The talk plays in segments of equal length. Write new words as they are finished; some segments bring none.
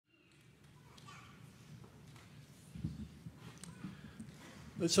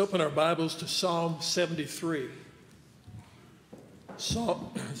Let's open our Bibles to Psalm 73.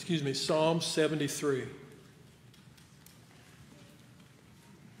 Psalm 73.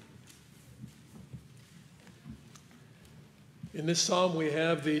 In this psalm, we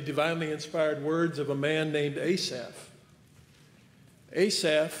have the divinely inspired words of a man named Asaph.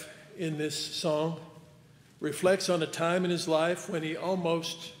 Asaph, in this song, reflects on a time in his life when he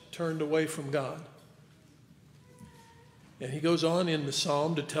almost turned away from God. And he goes on in the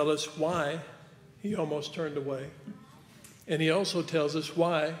psalm to tell us why he almost turned away. And he also tells us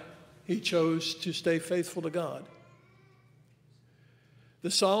why he chose to stay faithful to God. The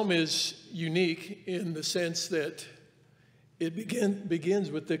psalm is unique in the sense that it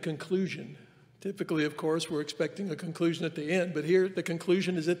begins with the conclusion. Typically, of course, we're expecting a conclusion at the end, but here the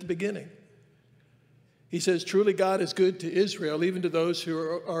conclusion is at the beginning. He says, "Truly God is good to Israel, even to those who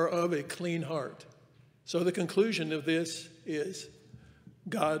are of a clean heart." So the conclusion of this is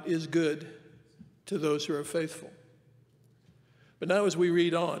God is good to those who are faithful. But now as we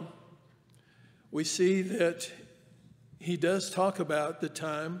read on, we see that he does talk about the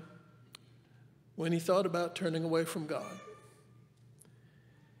time when he thought about turning away from God.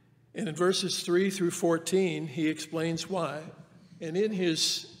 And in verses 3 through 14, he explains why. And in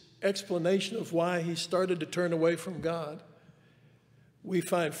his explanation of why he started to turn away from God, we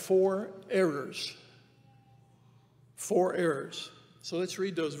find four errors. Four errors. So let's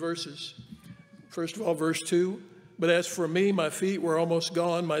read those verses. First of all, verse 2, "But as for me, my feet were almost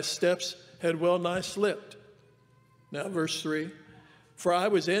gone, my steps had well nigh slipped." Now verse 3, "For I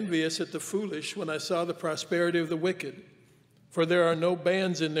was envious at the foolish when I saw the prosperity of the wicked. For there are no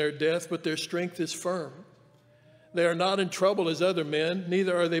bands in their death, but their strength is firm. They are not in trouble as other men,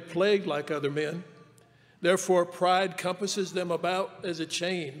 neither are they plagued like other men. Therefore pride compasses them about as a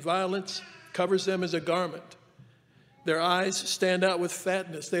chain, violence covers them as a garment. Their eyes stand out with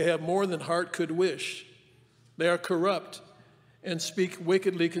fatness. They have more than heart could wish. They are corrupt and speak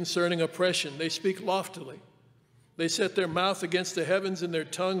wickedly concerning oppression. They speak loftily. They set their mouth against the heavens, and their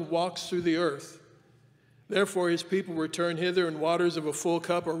tongue walks through the earth. Therefore his people return hither, and waters of a full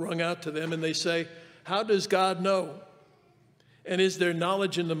cup are wrung out to them. And they say, how does God know? And is there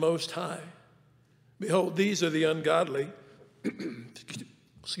knowledge in the Most High? Behold, these are the ungodly,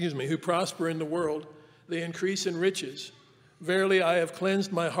 who prosper in the world. They increase in riches. Verily, I have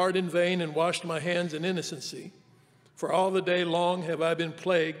cleansed my heart in vain and washed my hands in innocency. For all the day long have I been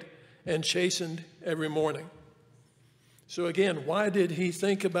plagued and chastened every morning." So again, why did he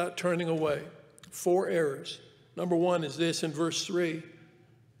think about turning away? Four errors. Number one is this in verse 3,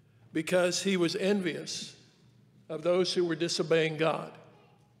 because he was envious of those who were disobeying God.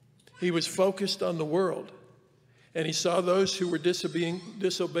 He was focused on the world, and he saw those who were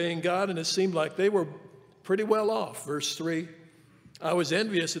disobeying God, and it seemed like they were pretty well off. Verse 3, "I was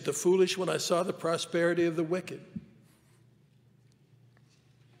envious at the foolish when I saw the prosperity of the wicked."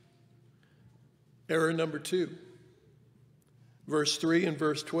 Error number 2, verse 3 and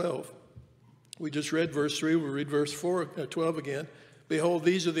verse 12. We just read verse 3, we'll read verse 12 again. "Behold,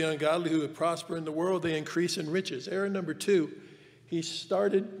 these are the ungodly who prosper in the world, they increase in riches." Error number 2, he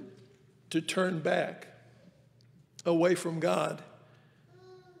started to turn back away from God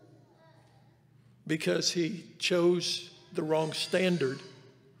because he chose the wrong standard.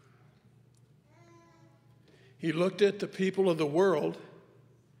 He looked at the people of the world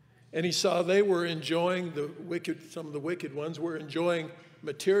and he saw they were enjoying some of the wicked ones were enjoying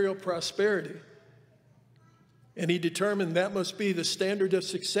material prosperity. And he determined that must be the standard of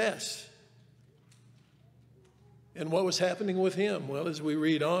success. And what was happening with him? Well, as we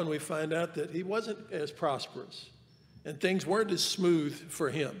read on, we find out that he wasn't as prosperous and things weren't as smooth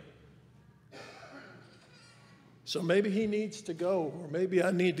for him. So maybe he needs to go, or maybe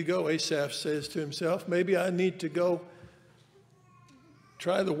I need to go, Asaph says to himself. Maybe I need to go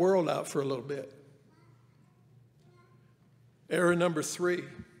try the world out for a little bit. Error number 3,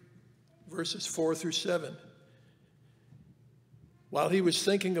 verses 4 through 7. While he was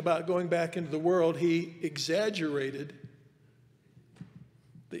thinking about going back into the world, he exaggerated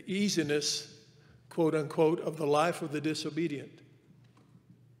the easiness, quote unquote, of the life of the disobedient.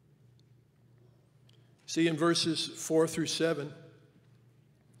 See in verses 4 through 7,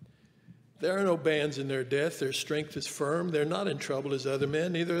 "There are no bands in their death. Their strength is firm. They're not in trouble as other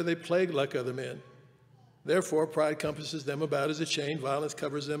men, neither are they plagued like other men. Therefore pride compasses them about as a chain. Violence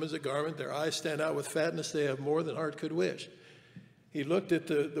covers them as a garment. Their eyes stand out with fatness. They have more than heart could wish." He looked at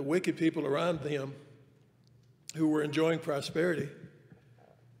the wicked people around him who were enjoying prosperity.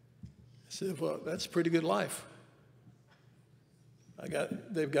 He said, well, that's a pretty good life.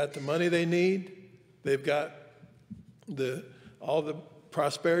 They've got the money they need. They've got all the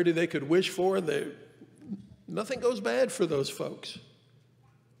prosperity they could wish for. Nothing goes bad for those folks.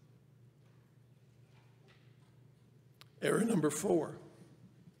 Error number 4,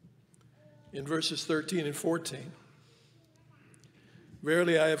 in verses 13 and 14.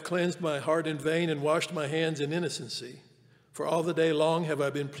 Verily I have cleansed my heart in vain and washed my hands in innocency. For all the day long have I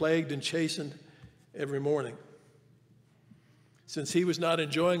been plagued and chastened every morning. Since he was not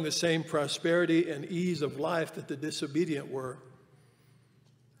enjoying the same prosperity and ease of life that the disobedient were,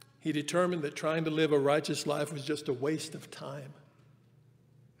 he determined that trying to live a righteous life was just a waste of time.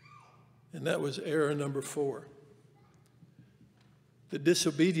 And that was error number 4. The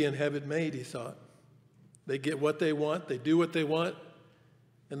disobedient have it made, he thought. They get what they want, they do what they want,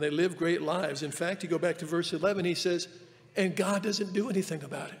 and they live great lives. In fact, you go back to verse 11, he says, and God doesn't do anything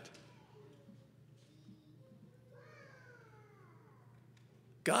about it.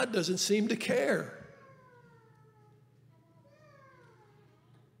 God doesn't seem to care.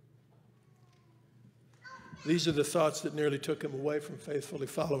 These are the thoughts that nearly took him away from faithfully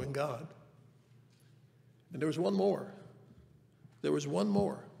following God. And there was one more. There was one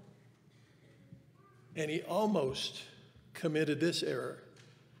more. And he almost committed this error,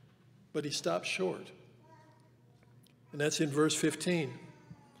 but he stopped short. And that's in verse 15.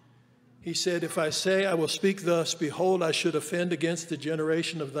 He said, if I say I will speak thus, behold, I should offend against the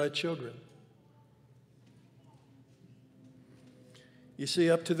generation of thy children. You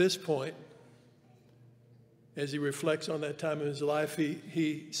see, up to this point, as he reflects on that time in his life,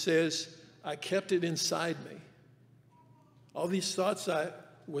 he says, I kept it inside me. All these thoughts I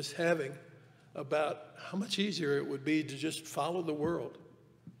was having about how much easier it would be to just follow the world.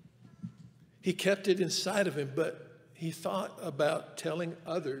 He kept it inside of him, but he thought about telling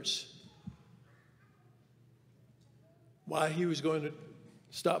others why he was going to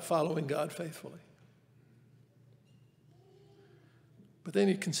stop following God faithfully. But then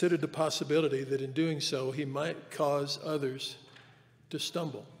he considered the possibility that in doing so, he might cause others to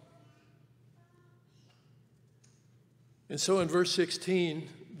stumble. And so in verse 16,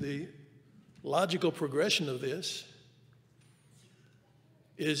 the logical progression of this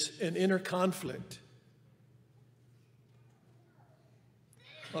is an inner conflict.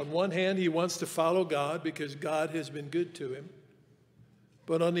 On one hand, he wants to follow God because God has been good to him.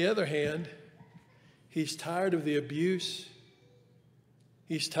 But on the other hand, he's tired of the abuse.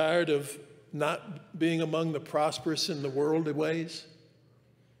 He's tired of not being among the prosperous in the worldly ways.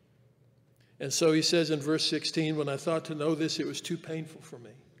 And so he says in verse 16, when I thought to know this, it was too painful for me.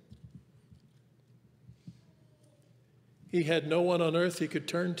 He had no one on earth he could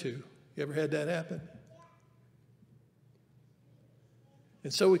turn to. You ever had that happen?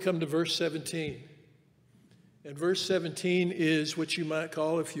 And so we come to verse 17. And verse 17 is what you might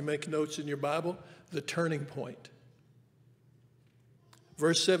call, if you make notes in your Bible, the turning point.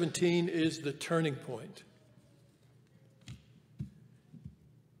 Verse 17 is the turning point.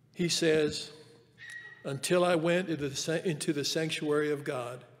 He says, until I went into the sanctuary of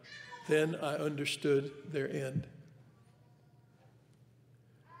God, then I understood their end.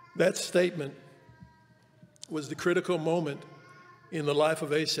 That statement was the critical moment in the life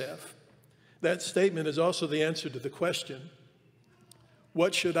of Asaph. That statement is also the answer to the question,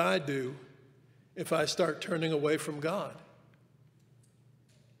 what should I do if I start turning away from God?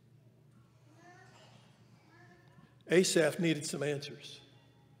 Asaph needed some answers.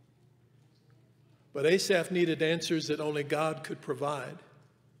 But Asaph needed answers that only God could provide.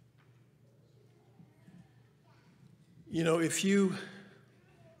 You know, if you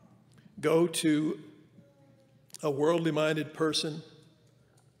go to a worldly-minded person,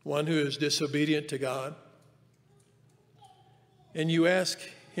 one who is disobedient to God, and you ask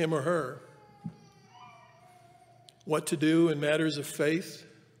him or her what to do in matters of faith,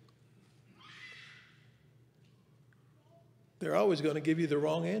 they're always going to give you the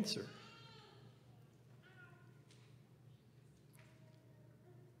wrong answer.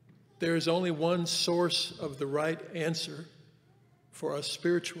 There is only one source of the right answer for us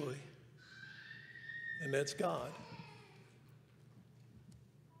spiritually, and that's God.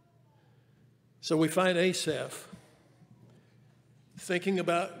 So we find Asaph thinking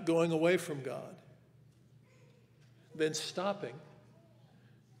about going away from God, then stopping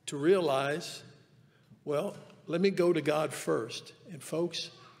to realize, well, let me go to God first. And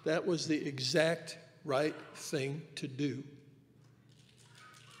folks, that was the exact right thing to do.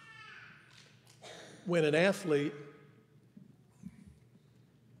 When an athlete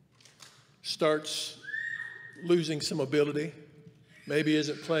starts losing some ability, maybe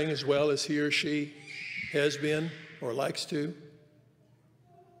isn't playing as well as he or she has been or likes to,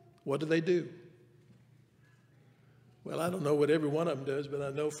 what do? Well, I don't know what every one of them does, but I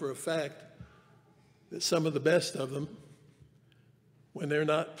know for a fact that some of the best of them, when they're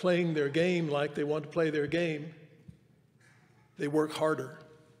not playing their game like they want to play their game, they work harder.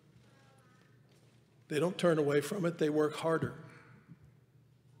 They don't turn away from it, they work harder.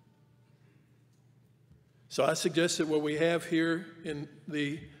 So I suggest that what we have here in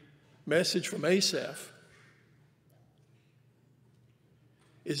the message from Asaph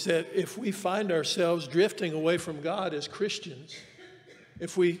is that if we find ourselves drifting away from God as Christians,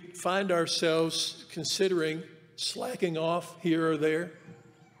 if we find ourselves considering slacking off here or there,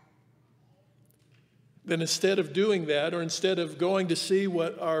 then instead of doing that, or instead of going to see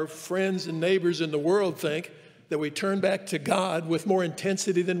what our friends and neighbors in the world think, that we turn back to God with more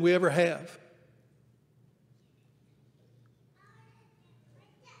intensity than we ever have.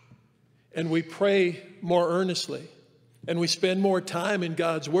 And we pray more earnestly, and we spend more time in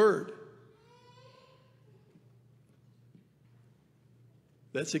God's Word.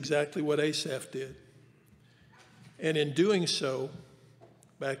 That's exactly what Asaph did. And in doing so,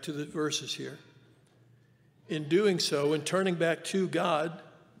 back to the verses here, in doing so, in turning back to God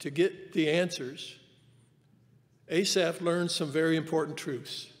to get the answers, Asaph learned some very important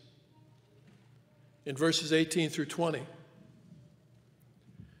truths. In verses 18 through 20.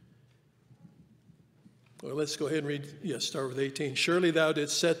 Well, let's go ahead and read, start with 18. Surely thou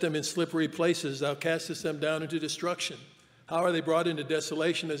didst set them in slippery places. Thou castest them down into destruction. How are they brought into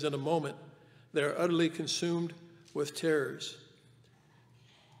desolation as in a moment? They are utterly consumed with terrors.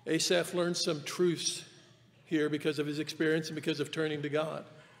 Asaph learned some truths here because of his experience and because of turning to God.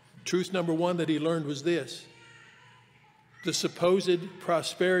 Truth number one that he learned was this: the supposed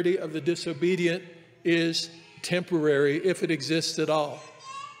prosperity of the disobedient is temporary, if it exists at all.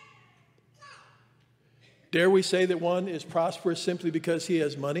 Dare we say that one is prosperous simply because he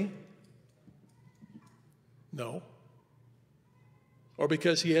has money? No. Or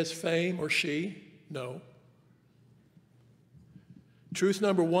because he has fame, or she? No. Truth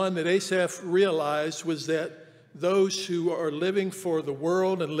number one that Asaph realized was that those who are living for the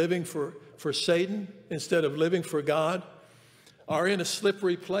world and living for Satan instead of living for God are in a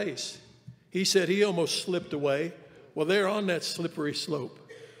slippery place. He said he almost slipped away. Well, they're on that slippery slope.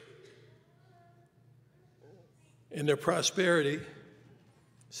 And their prosperity,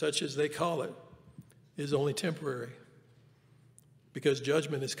 such as they call it, is only temporary, because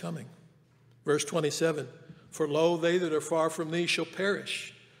judgment is coming. Verse 27, for lo, they that are far from thee shall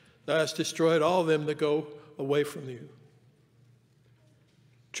perish. Thou hast destroyed all them that go away from you.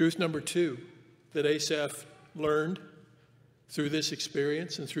 Truth number two that Asaph learned through this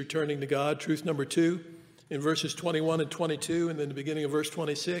experience and through turning to God. Truth number two, in verses 21 and 22, and then the beginning of verse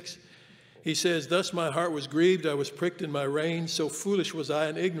 26, he says, thus my heart was grieved, I was pricked in my reins, so foolish was I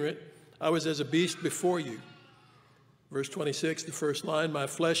and ignorant, I was as a beast before you. Verse 26, the first line, my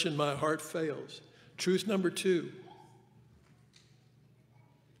flesh and my heart fails. Truth number two,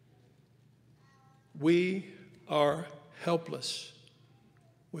 we are helpless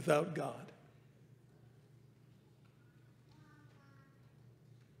without God.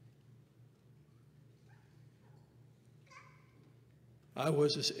 I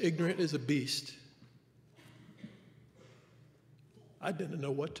was as ignorant as a beast. I didn't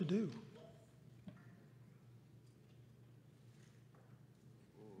know what to do.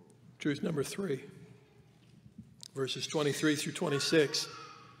 Truth number three, verses 23 through 26.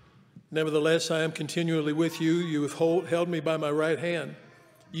 Nevertheless, I am continually with you. You have held me by my right hand.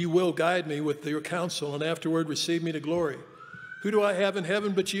 You will guide me with your counsel, and afterward receive me to glory. Who do I have in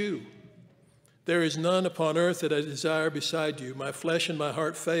heaven but you? There is none upon earth that I desire beside you. My flesh and my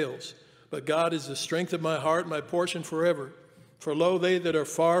heart fails, but God is the strength of my heart, my portion forever. For lo, they that are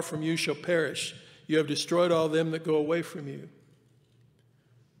far from you shall perish. You have destroyed all them that go away from you.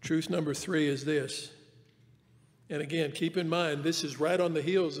 Truth number three is this. And again, keep in mind, this is right on the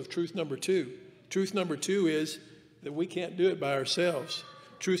heels of truth number two. Truth number two is that we can't do it by ourselves.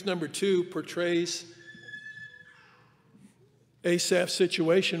 Truth number two portrays Asaph's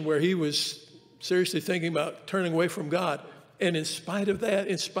situation where he was seriously thinking about turning away from God. And in spite of that,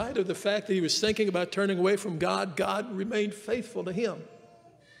 in spite of the fact that he was thinking about turning away from God, God remained faithful to him.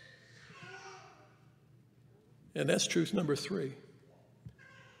 And that's truth number three.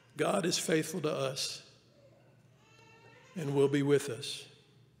 God is faithful to us and will be with us.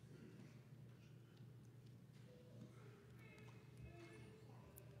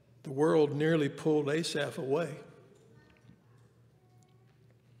 The world nearly pulled Asaph away.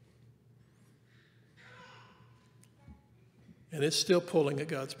 And it's still pulling at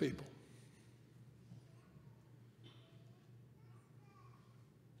God's people.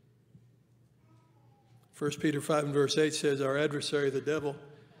 1 Peter 5 and verse 8 says, our adversary, the devil,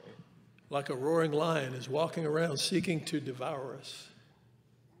 like a roaring lion, is walking around seeking to devour us.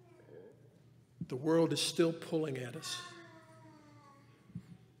 The world is still pulling at us.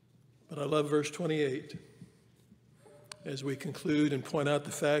 But I love verse 28 as we conclude and point out the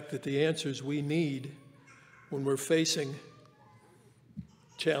fact that the answers we need when we're facing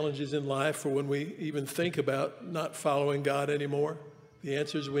challenges in life, or when we even think about not following God anymore, the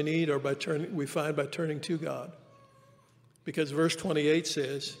answers we need are we find by turning to God. Because verse 28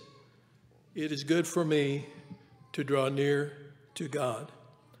 says, it is good for me to draw near to God.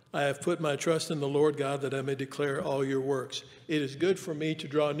 I have put my trust in the Lord God that I may declare all your works. It is good for me to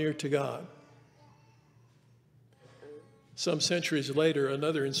draw near to God. Some centuries later,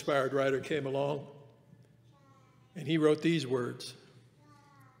 another inspired writer came along, and he wrote these words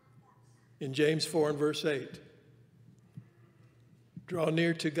in James 4 and verse 8. Draw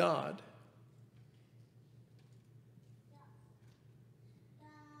near to God,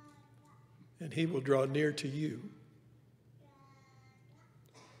 and he will draw near to you.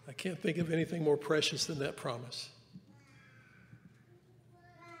 I can't think of anything more precious than that promise.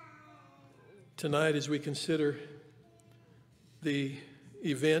 Tonight, as we consider the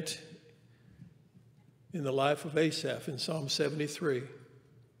event in the life of Asaph in Psalm 73,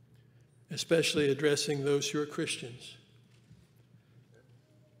 especially addressing those who are Christians,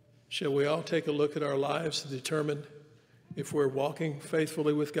 shall we all take a look at our lives to determine if we're walking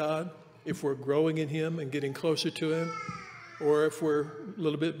faithfully with God, if we're growing in Him and getting closer to Him, or if we're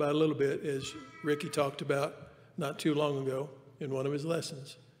little bit by little bit, as Ricky talked about not too long ago in one of his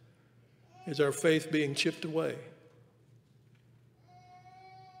lessons, is our faith being chipped away?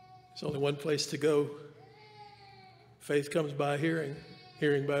 There's only one place to go. Faith comes by hearing,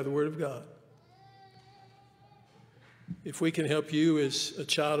 hearing by the Word of God. If we can help you as a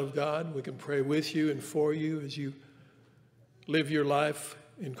child of God, we can pray with you and for you as you live your life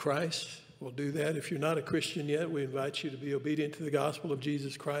in Christ. We'll do that. If you're not a Christian yet, we invite you to be obedient to the gospel of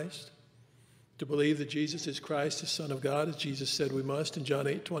Jesus Christ, to believe that Jesus is Christ, the Son of God, as Jesus said we must in John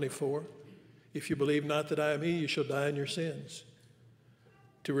 8:24. If you believe not that I am He, you shall die in your sins.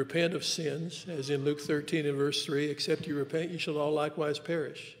 To repent of sins, as in Luke 13 and verse 3, except you repent, you shall all likewise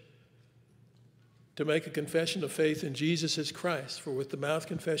perish. To make a confession of faith in Jesus as Christ, for with the mouth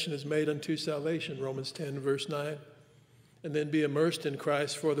confession is made unto salvation, Romans 10 verse 9. And then be immersed in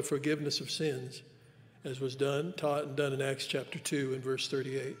Christ for the forgiveness of sins, as was taught and done in Acts chapter 2 and verse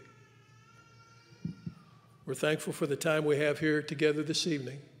 38. We're thankful for the time we have here together this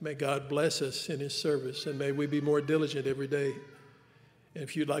evening. May God bless us in His service, and may we be more diligent every day. And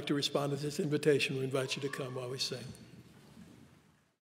if you'd like to respond to this invitation, we invite you to come while we sing.